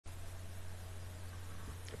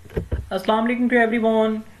अस्सलाम वालेकुम to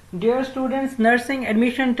everyone. Dear students, nursing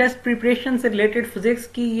admission test preparation से रिलेटेड फिजिक्स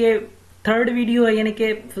की ये थर्ड वीडियो है, यानी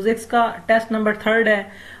कि फिजिक्स का टेस्ट नंबर 3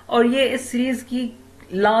 है और ये इस सीरीज की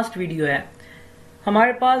लास्ट वीडियो है।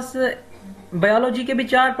 हमारे पास बायोलॉजी के भी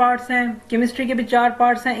 4 पार्ट्स हैं, केमिस्ट्री के भी 4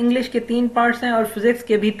 पार्ट्स हैं, इंग्लिश के 3 पार्ट्स हैं और फिजिक्स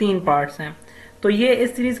के भी 3 पार्ट्स हैं। तो ये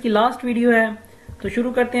इस सीरीज की लास्ट वीडियो है। तो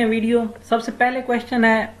शुरू करते हैं वीडियो। सबसे पहले क्वेश्चन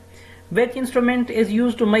है, which instrument is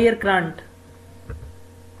used to major current?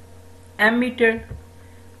 ammeter.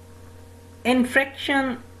 In fraction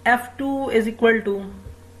F2 is equal to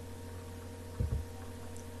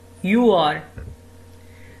UR.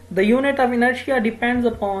 The unit of inertia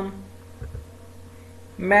depends upon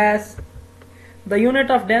mass. The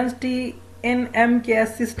unit of density in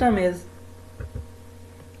MKS system is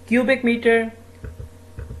cubic meter.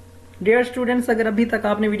 Dear students, अगर अभी तक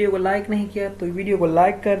आपने video को like नहीं किया तो video को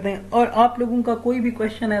like कर दें और आप लोगों का कोई भी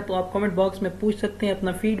क्वेश्चन है तो आप कमेंट बॉक्स में पूछ सकते हैं,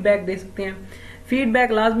 अपना फीडबैक दे सकते हैं।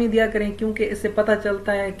 फीडबैक लाजमी दिया करें क्योंकि इससे पता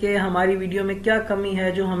चलता है कि हमारी वीडियो में क्या कमी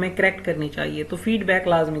है जो हमें करेक्ट करनी चाहिए, तो फीडबैक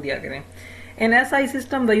लाजमी दिया करें। इन SI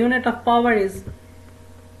system the unit of power is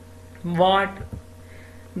what.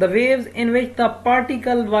 The waves in which the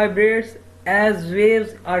particle vibrates as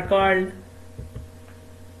waves are called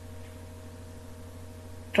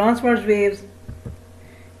transverse waves.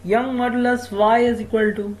 Young modulus Y is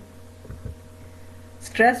equal to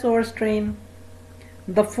stress over strain.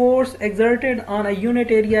 The force exerted on a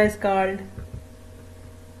unit area is called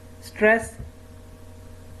stress.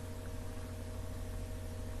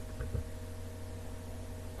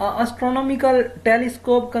 A astronomical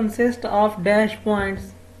telescope consists of dash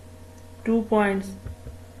points, 2 points.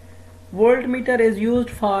 Voltmeter is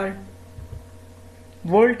used for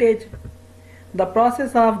voltage. The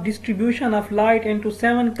process of distribution of light into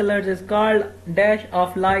 7 colors is called dash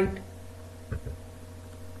of light.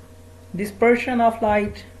 Dispersion of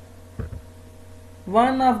light.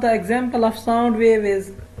 One of the example of sound wave is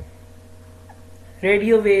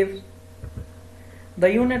radio wave.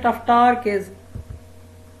 The unit of torque is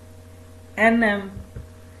Nm.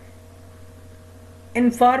 In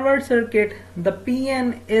forward circuit, the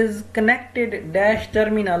PN is connected dash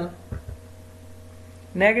terminal,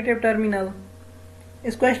 negative terminal.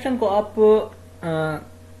 इस question को आप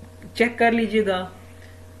check कर लीजिएगा,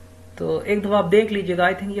 तो एक दफा आप देख लीजिएगा,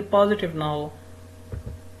 आई थिंक ये पॉजिटिव ना हो।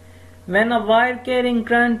 When a wire carrying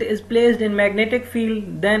current is placed in magnetic field,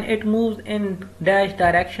 then it moves in dash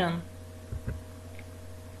direction.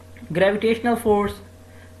 Gravitational force.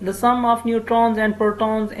 The sum of neutrons and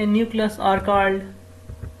protons in nucleus are called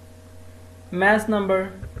mass number.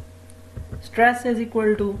 Stress is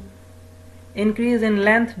equal to increase in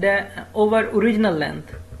length over original length.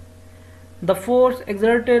 The force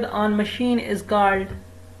exerted on machine is called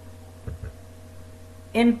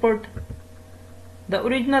input. The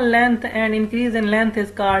original length and increase in length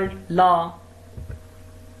is called law.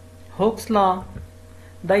 Hooke's law.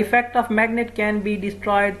 The effect of magnet can be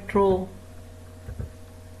destroyed through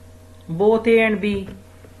both A and B.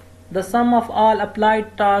 The sum of all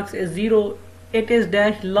applied torques is 0. It is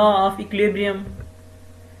dash law of equilibrium.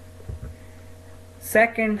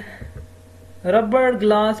 Second, rubber,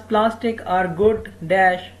 glass, plastic are good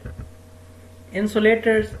dash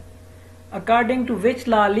insulators. According to which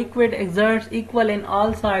law liquid exerts equal in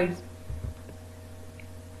all sides?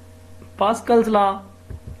 Pascal's law.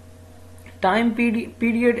 Time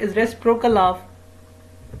period is reciprocal of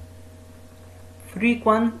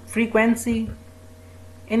frequency.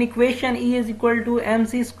 In equation E is equal to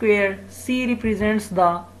mc square, C represents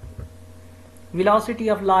the velocity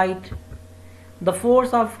of light. The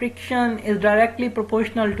force of friction is directly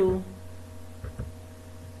proportional to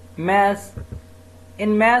mass.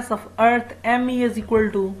 In mass of Earth, me is equal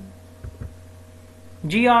to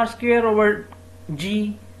gr square over g.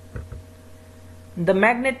 The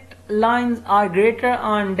magnet lines are greater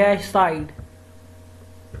on dash side.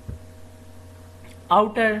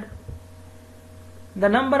 Outer. The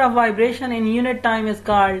number of vibration in unit time is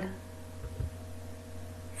called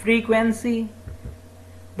frequency.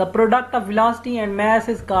 The product of velocity and mass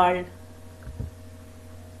is called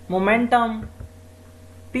momentum.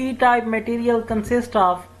 P-type material consists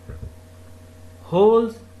of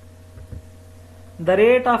holes. The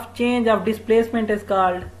rate of change of displacement is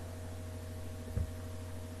called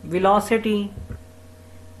velocity.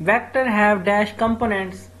 Vector have dash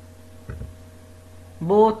components,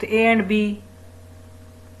 both A and B.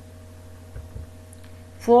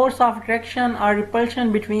 Force of attraction or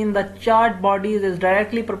repulsion between the charged bodies is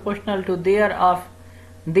directly proportional to their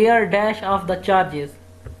dash of the charges.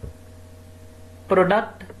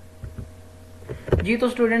 Product. जी तो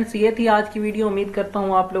students, ये थी आज की video. उम्मीद करता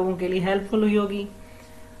हूँ आप लोगों के लिए हेल्पफुल हुई होगी।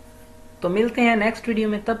 तो मिलते हैं नेक्स्ट वीडियो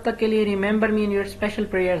में, तब तक के लिए remember me in your special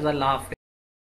prayers. अल्लाह हाफिज़।